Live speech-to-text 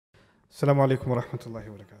السلام عليكم ورحمة الله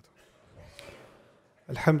وبركاته.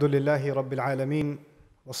 الحمد لله رب العالمين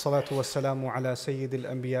والصلاة والسلام على سيد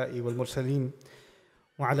الأنبياء والمرسلين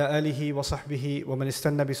وعلى آله وصحبه ومن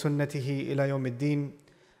استنى بسنته إلى يوم الدين.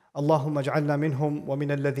 اللهم اجعلنا منهم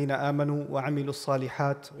ومن الذين آمنوا وعملوا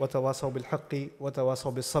الصالحات وتواصوا بالحق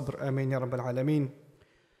وتواصوا بالصبر آمين يا رب العالمين.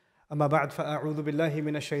 أما بعد فأعوذ بالله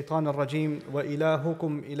من الشيطان الرجيم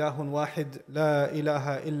وإلهكم إله واحد لا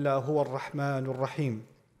إله إلا هو الرحمن الرحيم.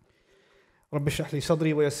 رب اشرح لي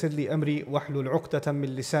صدري ويسر لي أمري واحلل عقدة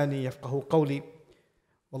من لساني يفقه قولي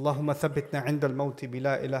واللهم ثبتنا عند الموت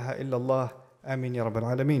بلا إله إلا الله آمين يا رب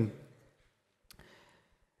العالمين.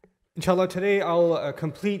 Inshallah, today I'll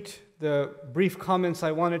complete the brief comments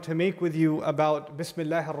I wanted to make with you about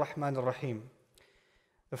Bismillah Al-Rahman Al-Raheem.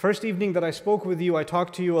 The first evening that I spoke with you, I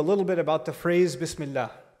talked to you a little bit about the phrase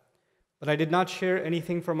Bismillah, but I did not share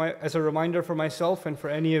anything as a reminder for myself and for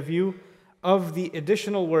any of you of the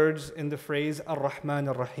additional words in the phrase Al-Rahman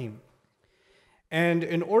Al-Raheem. And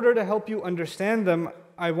in order to help you understand them,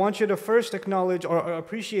 I want you to first acknowledge or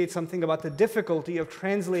appreciate something about the difficulty of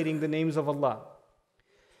translating the names of Allah.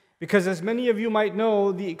 Because as many of you might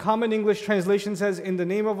know, the common English translation says, in the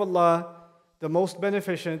name of Allah, the most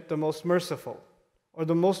beneficent, the most merciful, or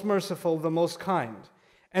the most merciful, the most kind.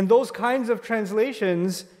 And those kinds of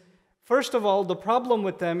translations, first of all, the problem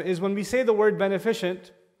with them is when we say the word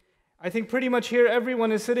beneficent, I think pretty much here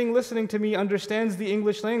everyone is sitting listening to me understands the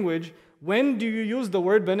English language. When do you use the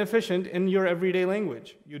word beneficent in your everyday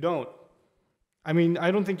language? You don't. I mean, I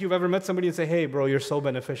don't think you've ever met somebody and say, hey bro, you're so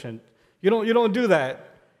beneficent. You don't do that.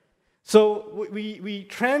 So we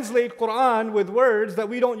translate Quran with words that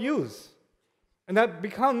we don't use. And that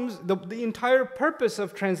becomes, the entire purpose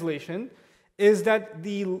of translation is that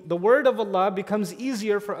the word of Allah becomes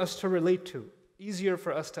easier for us to relate to, easier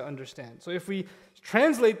for us to understand. So if we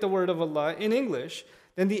translate the word of Allah in English,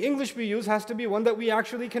 then the English we use has to be one that we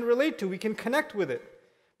actually can relate to, we can connect with it.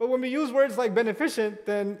 But when we use words like beneficent,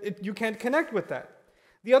 then you can't connect with that.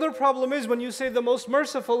 The other problem is when you say the most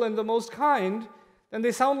merciful and the most kind, then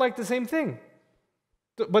they sound like the same thing.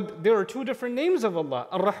 But there are two different names of Allah,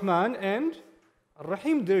 Ar-Rahman and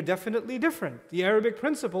Ar-Rahim. They're definitely different. The Arabic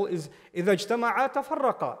principle is إِذَا اجْتَمَعَا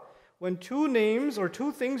تَفَرَّقَا. When two names or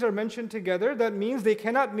two things are mentioned together, that means they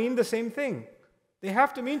cannot mean the same thing. They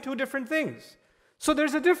have to mean two different things. So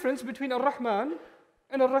there's a difference between Ar-Rahman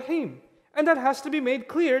and Ar-Rahim. And that has to be made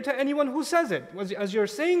clear to anyone who says it. As you're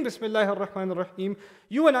saying Bismillah Ar-Rahman Ar-Rahim,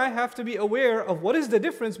 you and I have to be aware of what is the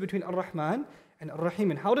difference between Ar-Rahman and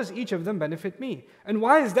Ar-Rahim, and how does each of them benefit me? And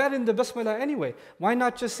why is that in the Bismillah anyway? Why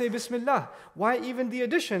not just say Bismillah? Why even the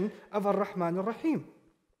addition of Ar-Rahman Ar-Rahim?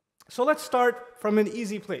 So let's start from an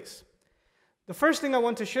easy place. The first thing I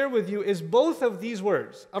want to share with you is both of these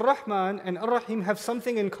words, Ar-Rahman and Ar-Rahim, have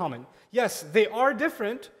something in common. Yes, they are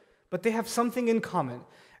different, but they have something in common.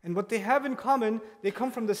 And what they have in common, they come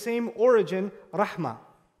from the same origin, Rahmah.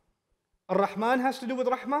 Ar-Rahman has to do with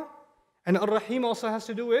Rahmah, and Ar-Rahim also has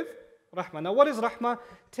to do with Rahmah. Now what is Rahmah?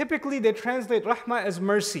 Typically they translate Rahmah as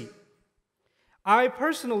mercy. I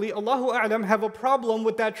personally, Allahu A'lam, have a problem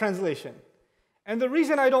with that translation. And the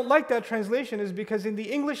reason I don't like that translation is because in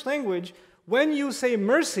the English language, when you say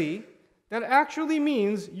mercy, that actually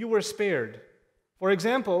means you were spared. For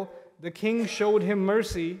example, the king showed him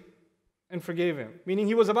mercy and forgave him, meaning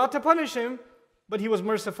he was about to punish him, but he was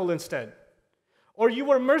merciful instead. Or you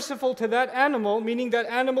were merciful to that animal, meaning that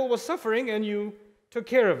animal was suffering and you took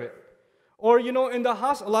care of it. Or, in a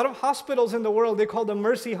lot of hospitals in the world, they call them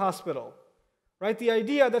mercy hospital. Right? The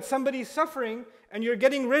idea that somebody's suffering and you're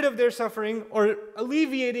getting rid of their suffering or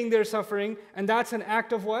alleviating their suffering, and that's an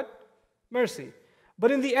act of what? Mercy. But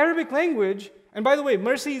in the Arabic language, and by the way,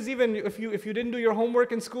 mercy is even if you didn't do your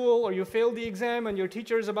homework in school or you failed the exam and your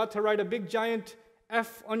teacher is about to write a big giant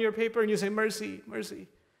F on your paper and you say mercy, mercy.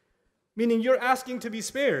 Meaning you're asking to be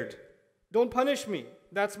spared. Don't punish me.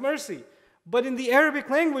 That's mercy. But in the Arabic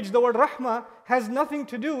language, the word rahmah has nothing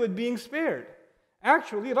to do with being spared.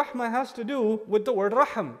 Actually, rahmah has to do with the word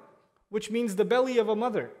raham, which means the belly of a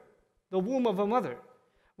mother, the womb of a mother.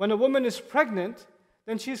 When a woman is pregnant,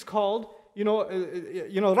 then she's called,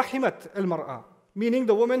 rahimat al-mar'a, meaning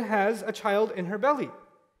the woman has a child in her belly.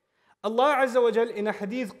 Allah Azza wa Jal in a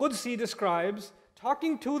hadith Qudsi describes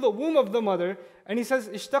talking to the womb of the mother, and He says,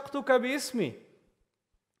 "Ishtaqtuka bi ismi."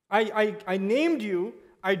 I named you.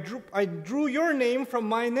 I drew your name from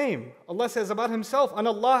my name. Allah says about Himself,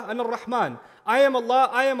 Ana Allah, Ana Ar-Rahman. I am Allah,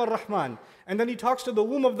 I am Ar-Rahman. And then He talks to the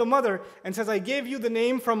womb of the mother and says, I gave you the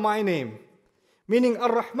name from my name. Meaning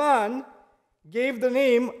Ar-Rahman gave the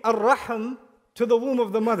name Ar-Rahim to the womb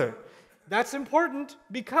of the mother. That's important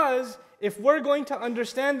because if we're going to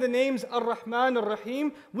understand the names Al-Rahman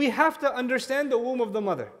Al-Raheem, we have to understand the womb of the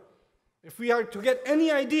mother. If we are to get any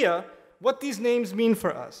idea what these names mean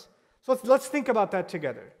for us. So let's think about that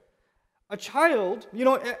together. A child,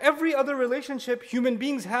 every other relationship human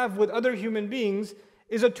beings have with other human beings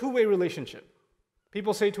is a two-way relationship.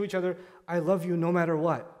 People say to each other, I love you no matter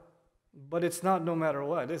what. But it's not no matter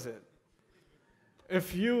what, is it?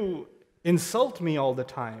 If you insult me all the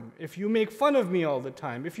time, if you make fun of me all the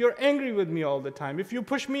time, if you're angry with me all the time, if you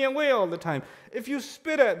push me away all the time, if you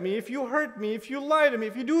spit at me, if you hurt me, if you lie to me,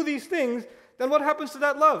 if you do these things, then what happens to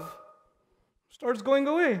that love? Starts going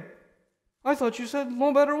away. I thought you said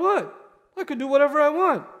no matter what. I could do whatever I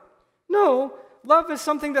want. No, love is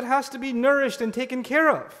something that has to be nourished and taken care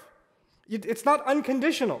of. It's not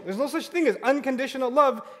unconditional. There's no such thing as unconditional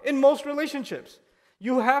love in most relationships.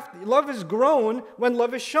 Love is grown when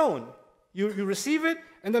love is shown. You receive it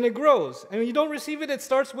and then it grows. And when you don't receive it, it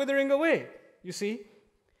starts withering away. You see?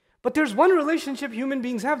 But there's one relationship human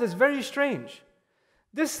beings have that's very strange.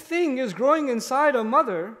 This thing is growing inside a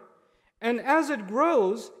mother, and as it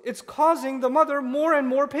grows, it's causing the mother more and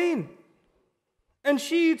more pain. And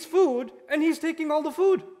she eats food, and he's taking all the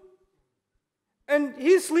food. And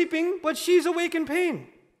he's sleeping, but she's awake in pain.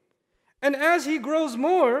 And as he grows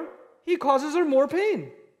more, he causes her more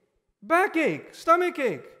pain. Backache, stomach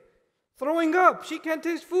ache, throwing up. She can't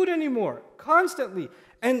taste food anymore, constantly.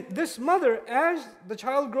 And this mother, as the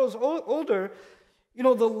child grows older, the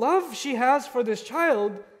love she has for this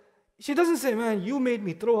child, she doesn't say, man, you made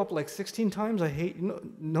me throw up like 16 times, I hate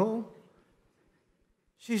you. No.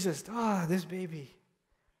 She's just, this baby.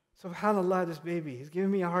 SubhanAllah, this baby. He's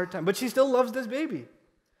giving me a hard time. But she still loves this baby.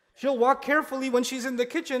 She'll walk carefully when she's in the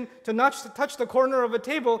kitchen to not touch the corner of a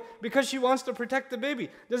table because she wants to protect the baby.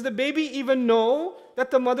 Does the baby even know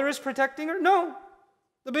that the mother is protecting her? No.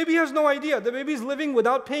 The baby has no idea. The baby's living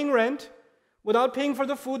without paying rent, without paying for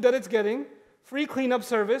the food that it's getting, free cleanup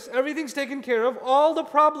service, everything's taken care of. All the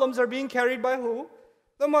problems are being carried by who?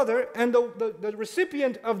 The mother. And the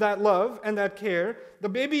recipient of that love and that care, the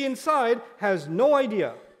baby inside, has no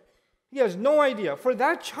idea. He has no idea. For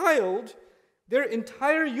that child, their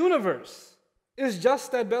entire universe is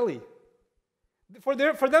just that belly. For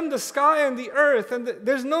them, the sky and the earth, and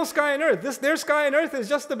there's no sky and earth. Their sky and earth is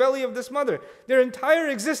just the belly of this mother. Their entire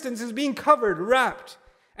existence is being covered, wrapped.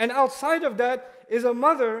 And outside of that is a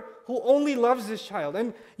mother who only loves this child.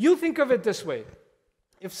 And you think of it this way.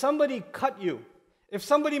 If somebody cut you, if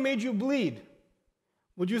somebody made you bleed,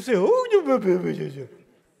 would you say, oh,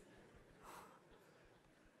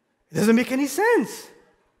 it doesn't make any sense.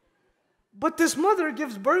 But this mother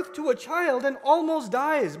gives birth to a child and almost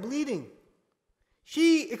dies bleeding.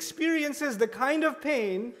 She experiences the kind of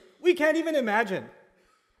pain we can't even imagine.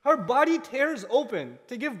 Her body tears open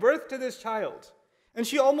to give birth to this child. And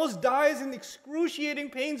she almost dies in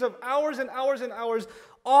excruciating pains of hours and hours and hours,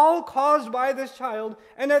 all caused by this child.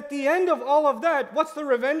 And at the end of all of that, what's the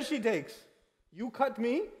revenge she takes? You cut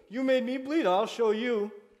me, you made me bleed, I'll show you.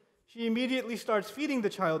 She immediately starts feeding the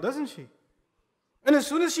child, doesn't she? And as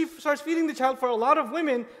soon as she starts feeding the child, for a lot of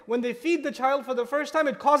women, when they feed the child for the first time,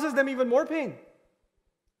 it causes them even more pain.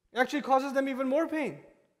 It actually causes them even more pain.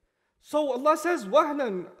 So Allah says,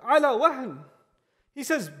 wahnan ala wahn. He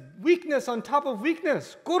says, weakness on top of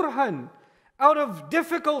weakness, kurhan, out of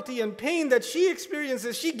difficulty and pain that she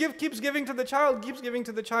experiences, she keeps giving to the child, keeps giving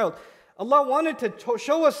to the child. Allah wanted to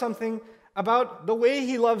show us something about the way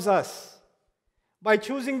He loves us by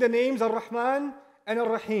choosing the names Al-Rahman and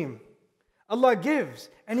Al-Raheem. Allah gives,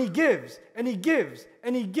 and He gives, and He gives,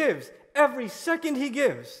 and He gives. Every second He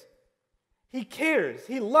gives. He cares,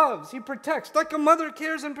 He loves, He protects. Like a mother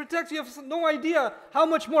cares and protects. You have no idea how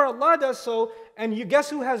much more Allah does so. And you guess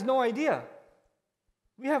who has no idea?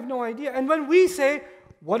 We have no idea. And when we say,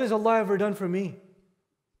 what has Allah ever done for me?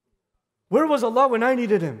 Where was Allah when I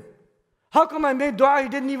needed Him? How come I made dua, He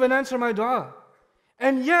didn't even answer my dua?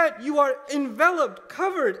 And yet you are enveloped,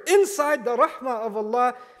 covered inside the rahmah of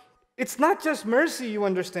Allah. It's not just mercy, you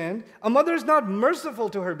understand. A mother is not merciful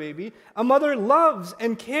to her baby. A mother loves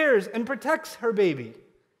and cares and protects her baby.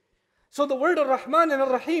 So the word Al-Rahman and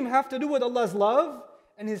Al-Raheem have to do with Allah's love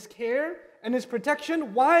and His care and His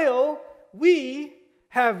protection, while we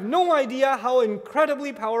have no idea how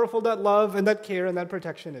incredibly powerful that love and that care and that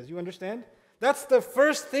protection is. You understand? That's the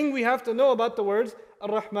first thing we have to know about the words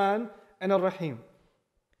Al-Rahman and Al-Raheem.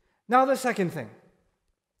 Now the second thing.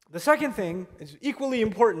 The second thing is equally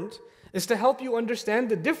important, is to help you understand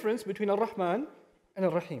the difference between Al-Rahman and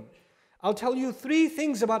Al-Raheem. I'll tell you 3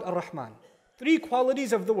 things about Al-Rahman. 3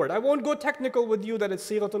 qualities of the word. I won't go technical with you that it's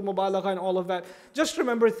Sighatul Mubalagha and all of that. Just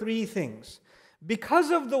remember 3 things.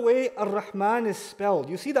 Because of the way Ar-Rahman is spelled.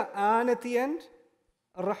 You see the an at the end?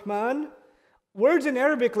 Ar-Rahman. Words in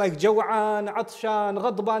Arabic like Jaw'an, Atshan,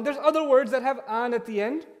 Ghadban, there's other words that have an at the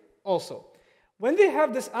end also. When they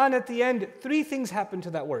have this an at the end, three things happen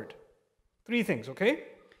to that word. Three things, okay?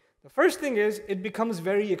 The first thing is it becomes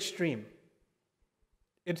very extreme.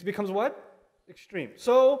 It becomes what? Extreme.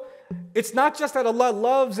 So it's not just that Allah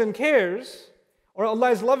loves and cares, or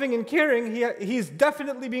Allah is loving and caring. He's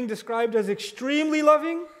definitely being described as extremely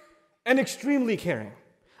loving and extremely caring.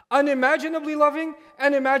 Unimaginably loving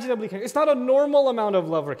and imaginably caring. It's not a normal amount of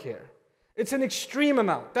love or care. It's an extreme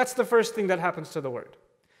amount. That's the first thing that happens to the word.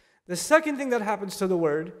 The second thing that happens to the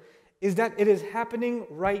word is that it is happening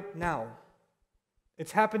right now.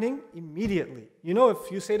 It's happening immediately. You know,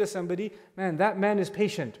 if you say to somebody, man, that man is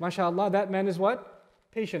patient. MashaAllah, that man is what?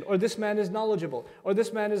 Patient. Or this man is knowledgeable. Or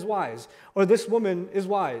this man is wise. Or this woman is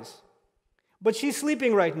wise. But she's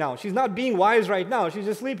sleeping right now. She's not being wise right now. She's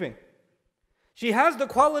just sleeping. She has the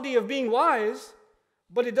quality of being wise,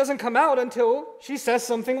 but it doesn't come out until she says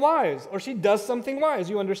something wise or she does something wise.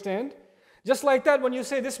 You understand? Just like that, when you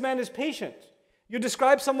say this man is patient, you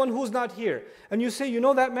describe someone who's not here, and you say, you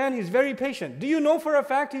know that man, he's very patient. Do you know for a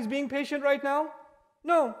fact he's being patient right now?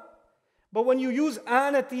 No. But when you use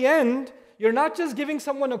an at the end, you're not just giving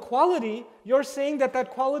someone a quality, you're saying that that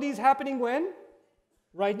quality is happening when?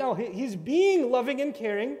 Right now. He's being loving and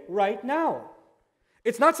caring right now.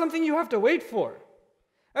 It's not something you have to wait for.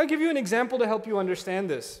 I'll give you an example to help you understand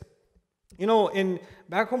this. You know,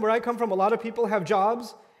 back home where I come from, a lot of people have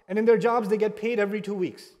jobs, and in their jobs they get paid every 2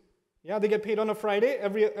 weeks. Yeah, they get paid on a Friday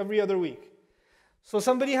every other week. So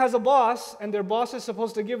somebody has a boss, and their boss is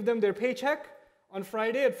supposed to give them their paycheck on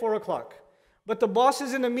Friday at 4 o'clock. But the boss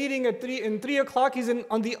is in a meeting at 3 o'clock. He's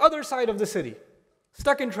on the other side of the city,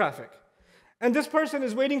 stuck in traffic. And this person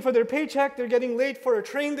is waiting for their paycheck. They're getting late for a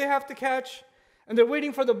train they have to catch. And they're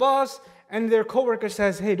waiting for the boss, and their coworker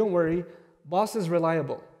says, hey, don't worry, boss is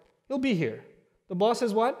reliable. He'll be here. The boss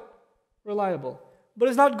is what? Reliable. But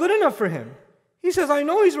it's not good enough for him. He says, I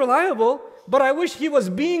know he's reliable, but I wish he was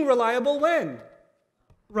being reliable when?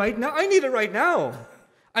 Right now. I need it right now.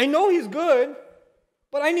 I know he's good,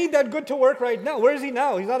 but I need that good to work right now. Where is he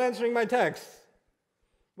now? He's not answering my text.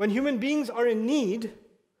 When human beings are in need,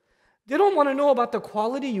 they don't want to know about the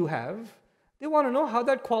quality you have. They want to know how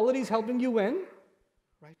that quality is helping you when?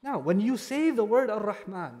 Right now. When you say the word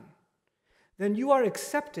Ar-Rahman, then you are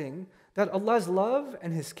accepting that Allah's love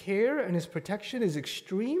and His care and His protection is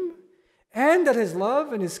extreme, and that His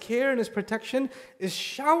love and His care and His protection is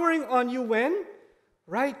showering on you when?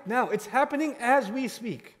 Right now. It's happening as we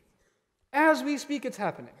speak. As we speak, it's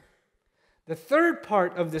happening. The third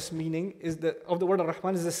part of this meaning of the word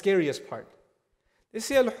Ar-Rahman is the scariest part. They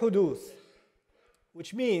say Al-Huduth,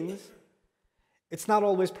 which means it's not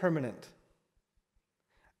always permanent.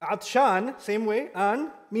 Atshan, same way, an,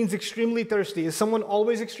 means extremely thirsty. Is someone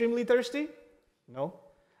always extremely thirsty? No.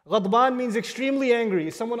 Ghadban means extremely angry.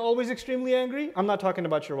 Is someone always extremely angry? I'm not talking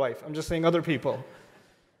about your wife. I'm just saying other people.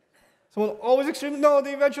 Someone always extremely, no,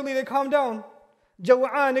 eventually they calm down.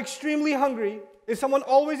 Jaw'an, extremely hungry. Is someone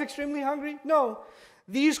always extremely hungry? No.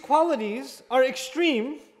 These qualities are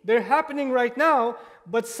extreme. They're happening right now,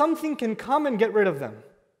 but something can come and get rid of them.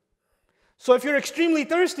 So if you're extremely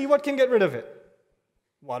thirsty, what can get rid of it?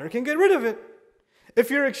 Water can get rid of it.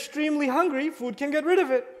 If you're extremely hungry, food can get rid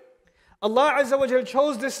of it. Allah Azza wa Jal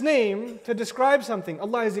chose this name to describe something.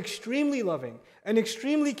 Allah is extremely loving and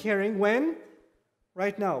extremely caring when?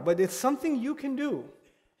 Right now. But it's something you can do.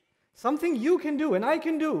 Something you can do and I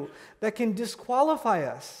can do that can disqualify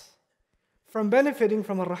us from benefiting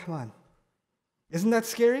from Ar-Rahman. Isn't that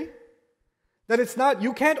scary? That it's not,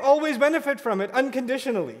 you can't always benefit from it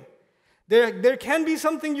unconditionally. There can be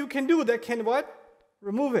something you can do that can what?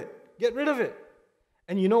 Remove it. Get rid of it.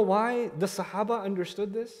 And you know why the Sahaba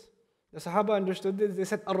understood this? The Sahaba understood this. They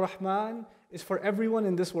said Ar-Rahman is for everyone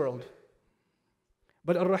in this world.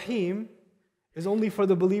 But Ar-Raheem is only for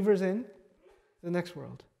the believers in the next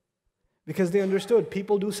world. Because they understood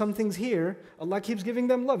people do some things here, Allah keeps giving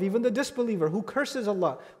them love. Even the disbeliever who curses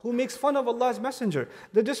Allah, who makes fun of Allah's messenger,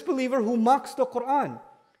 the disbeliever who mocks the Quran,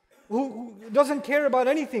 who doesn't care about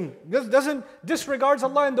anything, disregards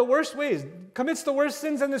Allah in the worst ways, commits the worst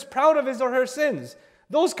sins and is proud of his or her sins.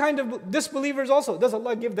 Those kind of disbelievers also, does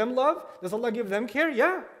Allah give them love? Does Allah give them care?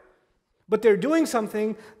 Yeah. But they're doing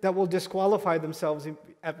something that will disqualify themselves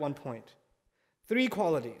at one point. 3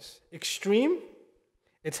 qualities. Extreme,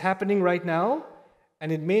 it's happening right now,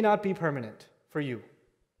 and it may not be permanent for you.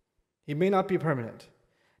 It may not be permanent.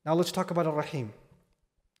 Now let's talk about Ar-Rahim.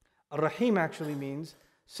 Ar-Rahim actually means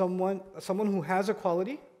someone who has a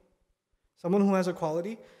quality,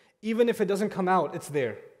 even if it doesn't come out, it's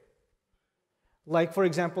there. Like, for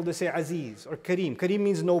example, they say Aziz or Kareem. Kareem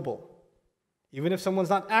means noble. Even if someone's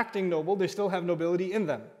not acting noble, they still have nobility in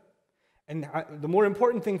them. And the more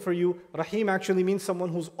important thing for you, Rahim actually means someone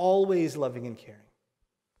who's always loving and caring.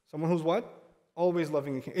 Someone who's what? Always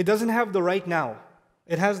loving and caring. It doesn't have the right now.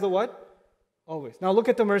 It has the what? Always. Now look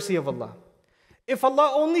at the mercy of Allah. If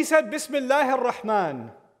Allah only said Bismillah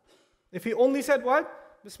ar-Rahman, if He only said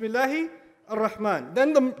what? Bismillah ar-Rahman,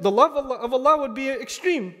 then the love of Allah would be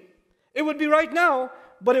extreme. It would be right now,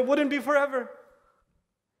 but it wouldn't be forever.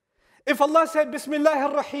 If Allah said Bismillah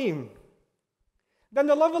ar-Rahim, then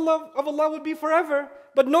the love of Allah would be forever,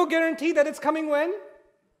 but no guarantee that it's coming when?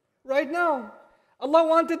 Right now. Allah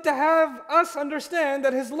wanted to have us understand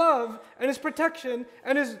that His love and His protection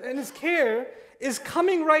and His care is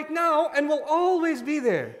coming right now and will always be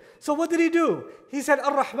there. So what did He do? He said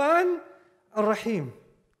Ar-Rahman Ar-Rahim.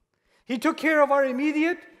 He took care of our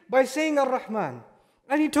immediate by saying Ar-Rahman.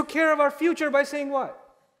 And He took care of our future by saying what?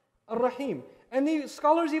 Ar-Rahim. And the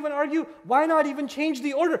scholars even argue, why not even change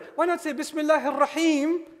the order? Why not say Bismillah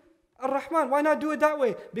ar-Rahim, ar-Rahman? Why not do it that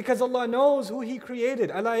way? Because Allah knows who He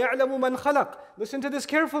created. Ala ya'lamu man khalaq. Listen to this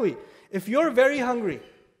carefully. If you're very hungry,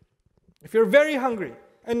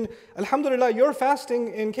 and alhamdulillah, your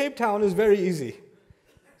fasting in Cape Town is very easy.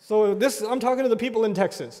 So I'm talking to the people in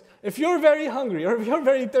Texas. If you're very hungry or if you're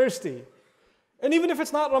very thirsty, and even if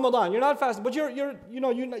it's not Ramadan, you're not fasting, but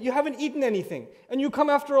you haven't eaten anything, and you come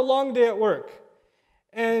after a long day at work,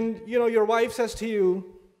 and your wife says to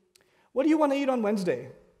you, "What do you want to eat on Wednesday?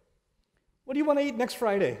 What do you want to eat next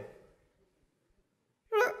Friday?"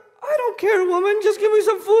 You're like, "I don't care, woman. Just give me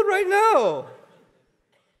some food right now."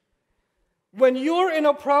 When you're in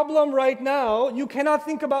a problem right now, you cannot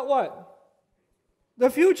think about what? The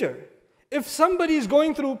future. If somebody's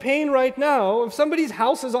going through pain right now, if somebody's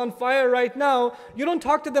house is on fire right now, you don't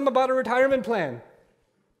talk to them about a retirement plan.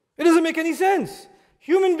 It doesn't make any sense.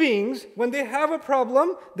 Human beings, when they have a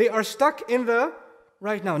problem, they are stuck in the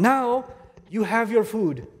right now. Now, you have your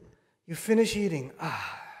food. You finish eating.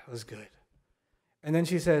 It was good. And then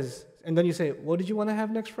you say, "What did you want to have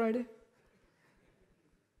next Friday?"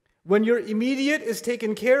 When your immediate is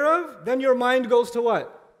taken care of, then your mind goes to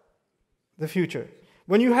what? The future.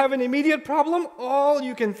 When you have an immediate problem, all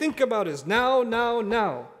you can think about is now, now,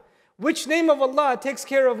 now. Which name of Allah takes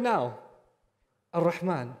care of now?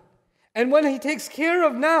 Ar-Rahman. And when He takes care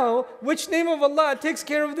of now, which name of Allah takes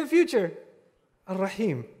care of the future?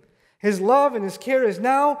 Ar-Rahim. His love and His care is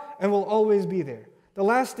now and will always be there. The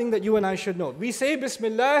last thing that you and I should note, we say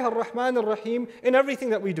Bismillah ar-Rahman ar-Rahim in everything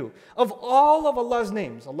that we do. Of all of Allah's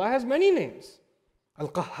names, Allah has many names.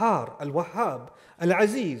 Al-Qahhar, Al-Wahhab,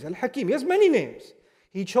 Al-Aziz, Al-Hakim. He has many names.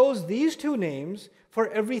 He chose these two names for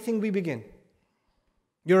everything we begin.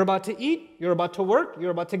 You're about to eat, you're about to work,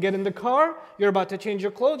 you're about to get in the car, you're about to change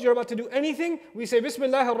your clothes, you're about to do anything, we say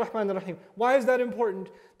Bismillah ar-Rahman ar-Rahim. Why is that important?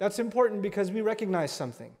 That's important because we recognize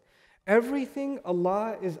something. Everything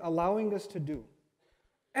Allah is allowing us to do,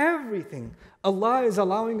 everything Allah is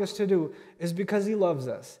allowing us to do is because He loves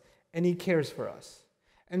us and He cares for us.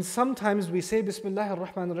 And sometimes we say Bismillah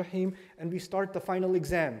ar-Rahman ar-Rahim and we start the final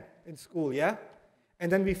exam in school, yeah?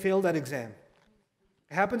 And then we fail that exam.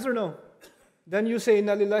 It happens or no? Then you say,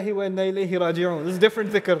 Inna lillahi wa inna ilayhi raji'un. This is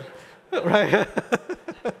different dhikr, right?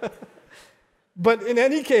 But in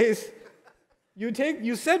any case,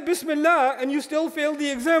 you said Bismillah and you still failed the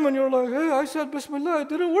exam and you're like, "Hey, I said Bismillah, it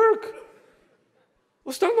didn't work.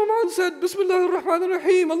 Ustaz Nouman said Bismillah ar-Rahman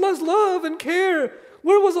ar-Rahim, Allah's love and care.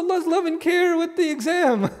 Where was Allah's love and care with the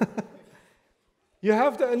exam?" You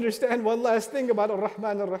have to understand one last thing about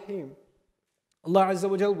Ar-Rahman Ar-Rahim. Allah Azza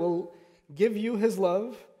wa Jal will give you His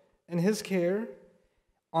love and His care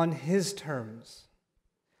on His terms,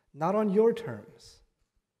 not on your terms.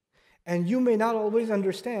 And you may not always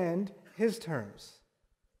understand His terms.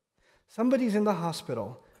 Somebody's in the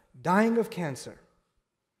hospital, dying of cancer,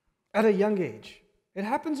 at a young age. It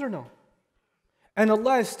happens or no? And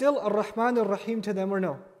Allah is still Ar-Rahman Ar-Rahim to them or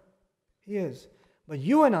no? He is. But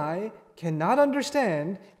you and I cannot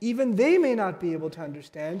understand, even they may not be able to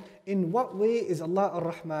understand, in what way is Allah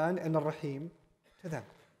Ar-Rahman and Ar-Rahim to them.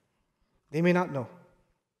 They may not know.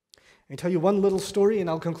 Let me tell you one little story and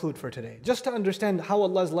I'll conclude for today, just to understand how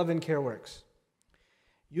Allah's love and care works.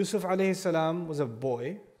 Yusuf alayhi salam was a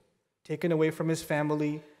boy, taken away from his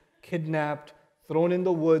family, kidnapped, thrown in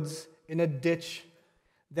the woods, in a ditch,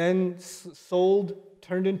 then sold,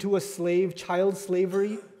 turned into a slave, child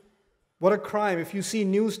slavery. What a crime. If you see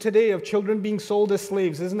news today of children being sold as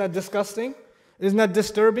slaves, isn't that disgusting? Isn't that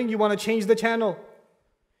disturbing? You want to change the channel.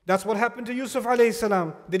 That's what happened to Yusuf alayhi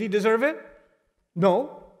salam. Did he deserve it?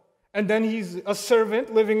 No. And then he's a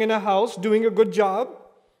servant living in a house, doing a good job,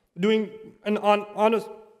 doing an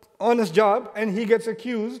honest job, and he gets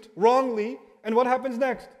accused wrongly. And what happens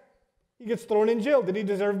next? He gets thrown in jail. Did he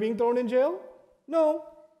deserve being thrown in jail? No.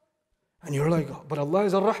 And you're like, but Allah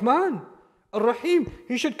is Al-Rahman Al-Raheem.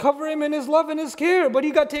 He should cover him in His love and His care. But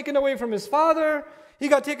he got taken away from his father. He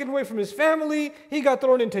got taken away from his family. He got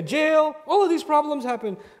thrown into jail. All of these problems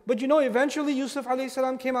happened. But eventually Yusuf alayhi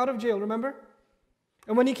salam came out of jail, remember?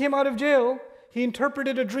 And when he came out of jail, he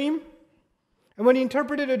interpreted a dream. And when he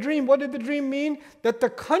interpreted a dream, what did the dream mean? That the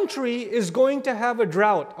country is going to have a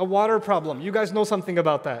drought, a water problem. You guys know something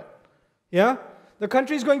about that. Yeah? The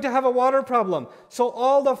country is going to have a water problem. So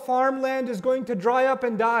all the farmland is going to dry up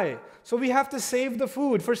and die. So we have to save the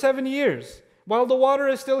food for 7 years while the water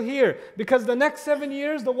is still here. Because the next 7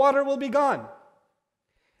 years, the water will be gone.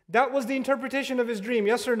 That was the interpretation of his dream,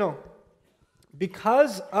 yes or no?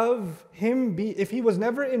 Because of him, if he was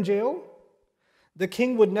never in jail, the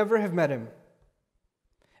king would never have met him.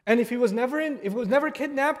 And if he was never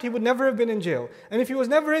kidnapped, he would never have been in jail. And if he was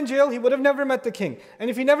never in jail, he would have never met the king. And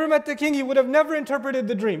if he never met the king, he would have never interpreted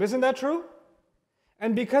the dream. Isn't that true?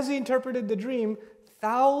 And because he interpreted the dream,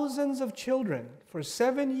 thousands of children for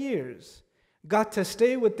 7 years got to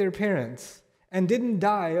stay with their parents and didn't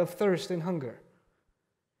die of thirst and hunger.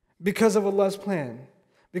 Because of Allah's plan.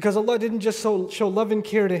 Because Allah didn't just show love and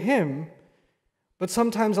care to him, but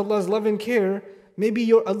sometimes Allah's love and care, maybe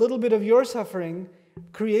a little bit of your suffering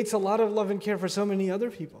creates a lot of love and care for so many other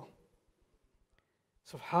people.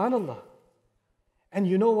 SubhanAllah. And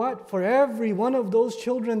you know what? For every one of those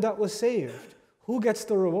children that was saved, who gets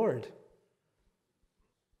the reward?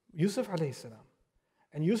 Yusuf alayhi salam.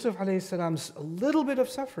 And Yusuf alayhi salam's a little bit of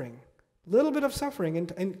suffering,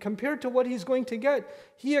 and compared to what he's going to get,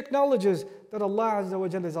 he acknowledges that Allah Azza wa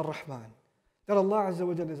Jalla is Ar-Rahman, that Allah Azza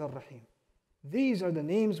wa Jalla is Ar-Rahim. These are the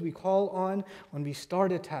names we call on when we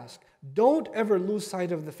start a task. Don't ever lose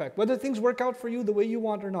sight of the fact, whether things work out for you the way you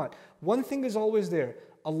want or not. One thing is always there.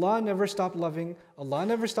 Allah never stopped loving, Allah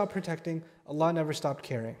never stopped protecting, Allah never stopped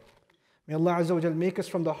caring. May Allah Azza wa Jal make us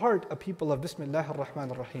from the heart a people of Bismillah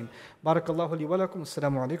ar-Rahman ar-Rahim. Barakallahu li wa lakum.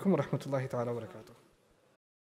 Assalamu alaikum wa rahmatullahi ta'ala wa barakatuh.